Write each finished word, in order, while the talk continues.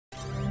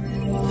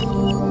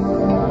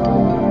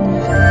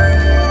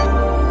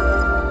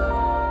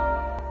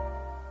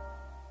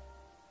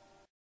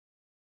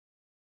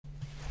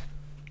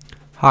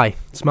Hi,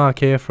 it's Mark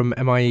here from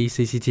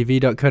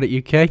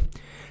CCTV.co.uk.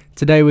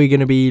 Today we're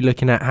going to be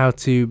looking at how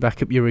to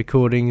back up your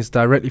recordings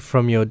directly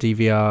from your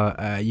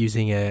DVR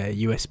using a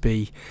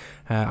USB,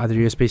 either a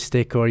USB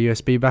stick or a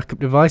USB backup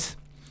device.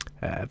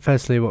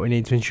 Firstly, what we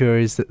need to ensure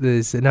is that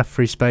there's enough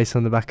free space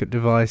on the backup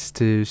device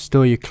to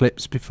store your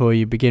clips before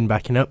you begin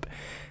backing up.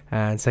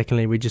 And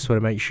secondly, we just want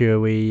to make sure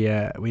we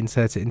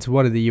insert it into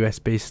one of the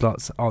USB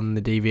slots on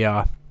the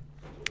DVR.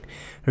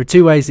 There are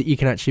two ways that you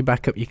can actually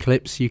back up your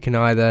clips. You can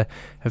either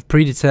have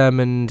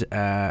predetermined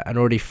and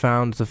already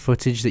found the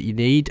footage that you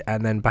need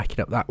and then back it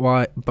up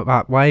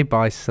that way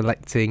by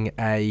selecting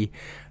a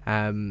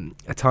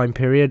time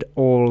period,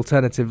 or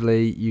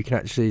alternatively you can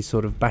actually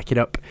sort of back it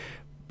up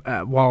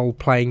while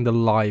playing the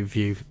live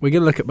view. We're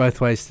going to look at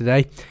both ways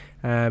today,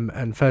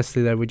 and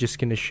firstly though, we're just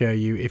going to show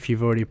you if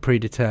you've already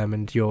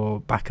predetermined your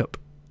backup.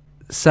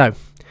 So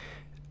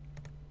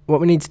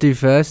what we need to do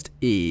first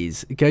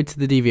is go to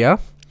the DVR,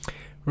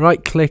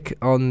 right click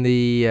on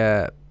the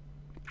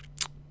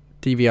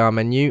DVR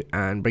menu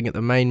and bring up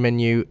the main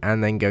menu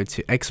and then go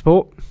to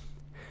export.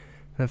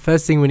 The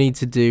first thing we need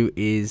to do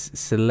is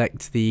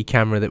select the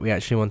camera that we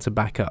actually want to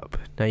back up.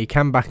 Now you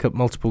can back up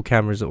multiple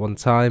cameras at one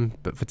time,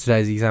 but for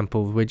today's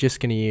example we're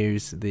just going to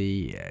use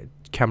the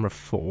camera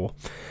 4.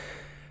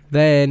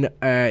 Then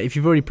if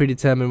you've already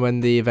predetermined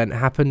when the event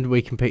happened,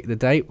 we can pick the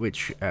date,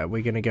 which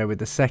we're going to go with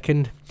the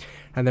 2nd.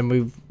 And then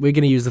we're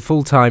going to use the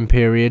full time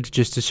period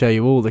just to show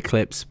you all the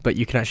clips, but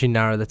you can actually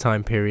narrow the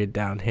time period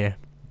down here.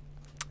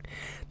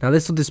 Now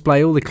this will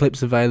display all the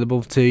clips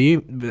available to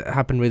you that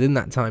happened within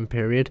that time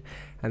period,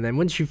 and then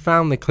once you've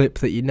found the clip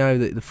that you know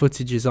that the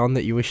footage is on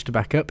that you wish to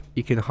back up,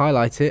 you can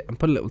highlight it and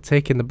put a little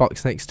tick in the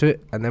box next to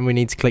it, and then we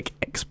need to click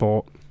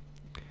export.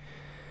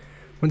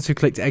 Once you've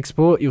clicked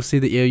export, you'll see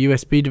that your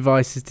USB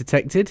device is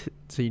detected,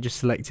 so you just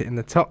select it in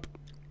the top.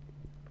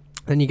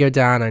 Then you go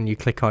down and you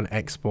click on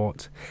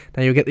export.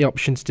 Now you'll get the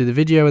option to do the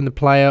video and the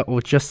player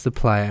or just the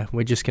player.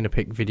 We're just going to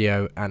pick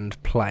video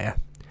and player.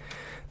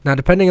 Now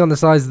depending on the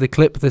size of the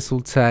clip, this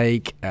will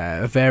take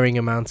a varying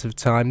amount of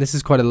time. This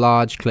is quite a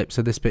large clip,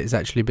 so this bit has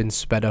actually been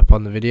sped up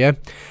on the video.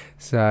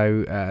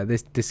 So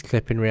this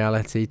clip in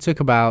reality took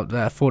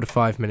about 4 to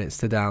 5 minutes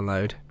to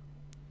download.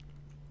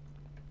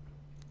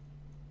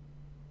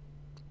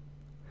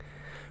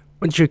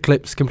 Once your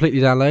clip's completely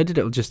downloaded,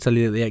 it will just tell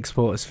you that the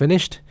export is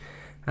finished.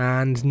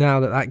 And now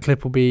that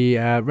clip will be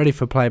ready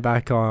for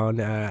playback on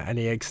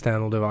any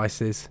external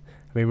devices.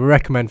 I mean, we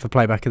recommend for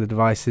playback of the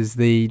devices.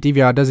 The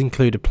DVR does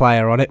include a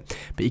player on it,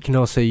 but you can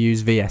also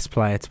use VS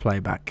Player to play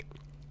back.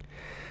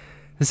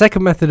 The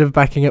second method of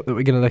backing up that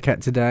we're going to look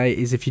at today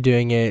is if you're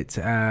doing it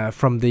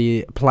from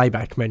the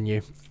playback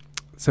menu.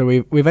 So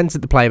we've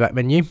entered the playback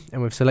menu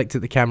and we've selected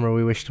the camera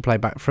we wish to play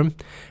back from,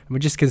 and we're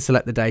just going to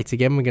select the date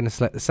again. We're going to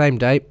select the same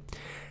date,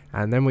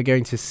 and then we're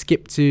going to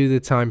skip to the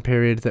time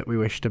period that we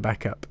wish to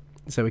back up.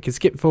 So we can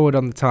skip forward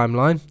on the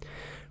timeline.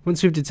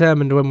 Once we've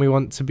determined when we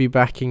want to be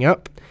backing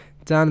up,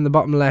 down in the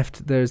bottom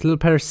left there's a little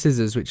pair of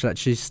scissors which will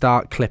actually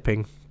start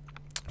clipping.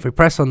 If we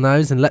press on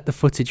those and let the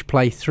footage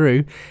play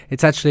through,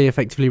 it's actually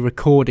effectively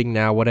recording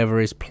now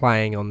whatever is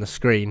playing on the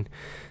screen.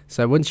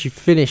 So once you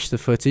finish the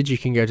footage, you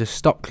can go to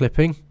stop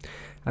clipping,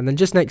 and then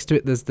just next to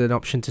it there's an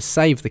option to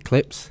save the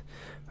clips.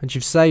 Once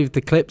you've saved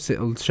the clips, it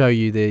will show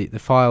you the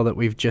file that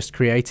we've just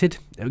created.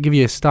 It will give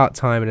you a start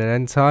time and an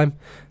end time.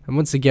 And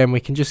once again,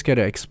 we can just go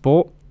to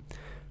export.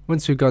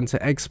 Once we've gone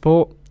to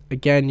export,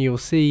 again you'll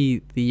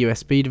see the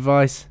USB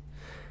device.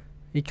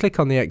 You click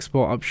on the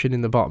export option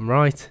in the bottom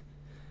right,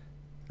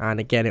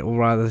 and again it will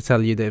rather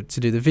tell you to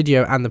do the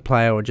video and the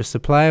player or just the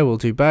player. We'll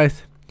do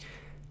both,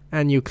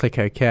 and you click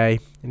OK.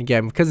 And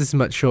again, because it's a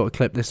much shorter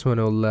clip, this one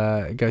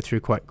will go through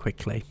quite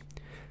quickly.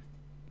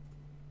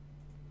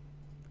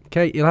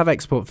 Okay, you'll have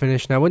export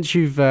finished. Now once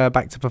you've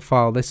backed up a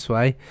file this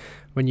way,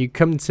 when you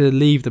come to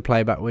leave the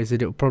playback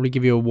wizard, it will probably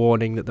give you a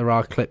warning that there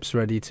are clips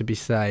ready to be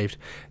saved.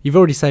 You've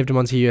already saved them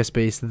onto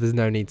USB, so there's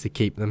no need to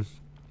keep them.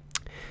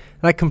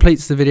 That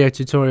completes the video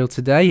tutorial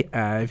today.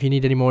 If you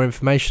need any more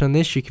information on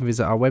this, you can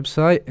visit our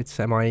website. It's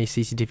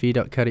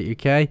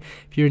CCTV.co.uk.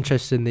 If you're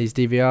interested in these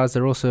DVRs,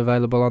 they're also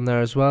available on there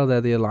as well. They're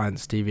the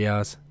Alliance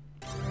DVRs.